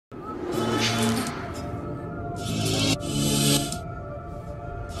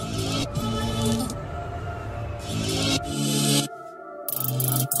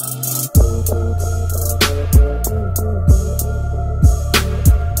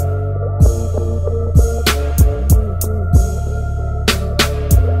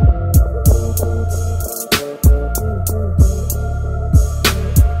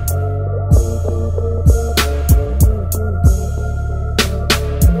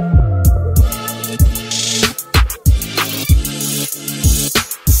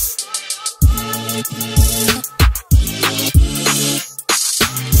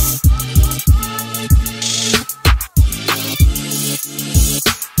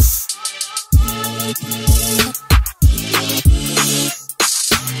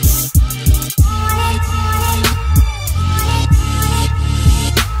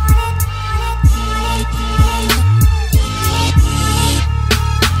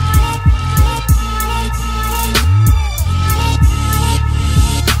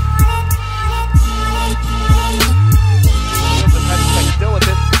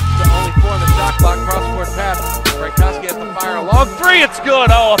it's good.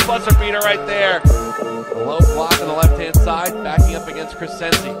 Oh, a buzzer beater right there. A low block on the left-hand side, backing up against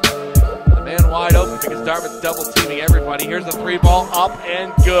Crescenzi. The man wide open because Dartmouth's double teaming everybody. Here's the three ball, up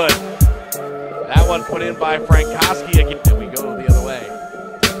and good. That one put in by Frankoski again. And we go the other way.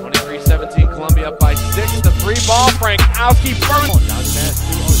 23-17, Columbia up by 6. The three ball, Frankoski burns. Down pass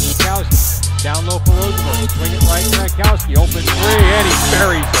to Frankoski. Down low for Rosenberg. Swing it right, Frankoski. Open three, and he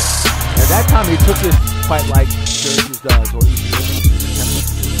buries it. And that time he took this fight like Syracuse does, or East Michigan.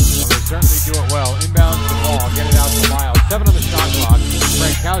 Well, they certainly do it well. Inbounds the ball, get it out to Lyle. 7 on the shot clock.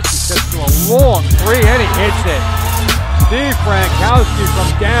 Frankoski sets to a long three, and he hits it. Steve Frankoski from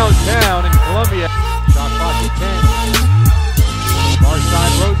downtown in Columbia. Shot clock at 10. Far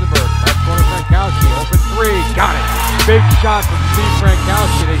side Rosenberg. Left corner Frankoski. Open three. Got it. Big shot from Steve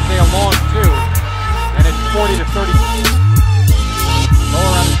Frankoski. They say a long two. And it's 40-30. Low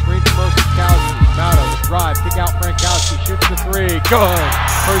around the screen for Frankoski. Mato, the drive. Kick out Frankoski. Shoots the three. Good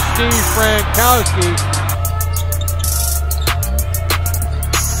for Steve Frankoski. We'll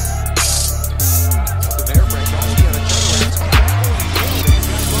be right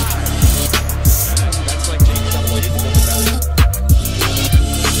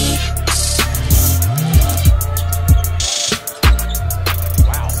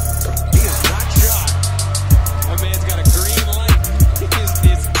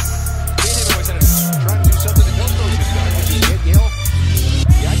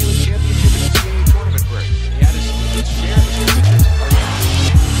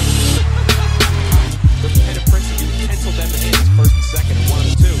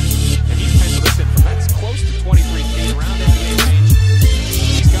back.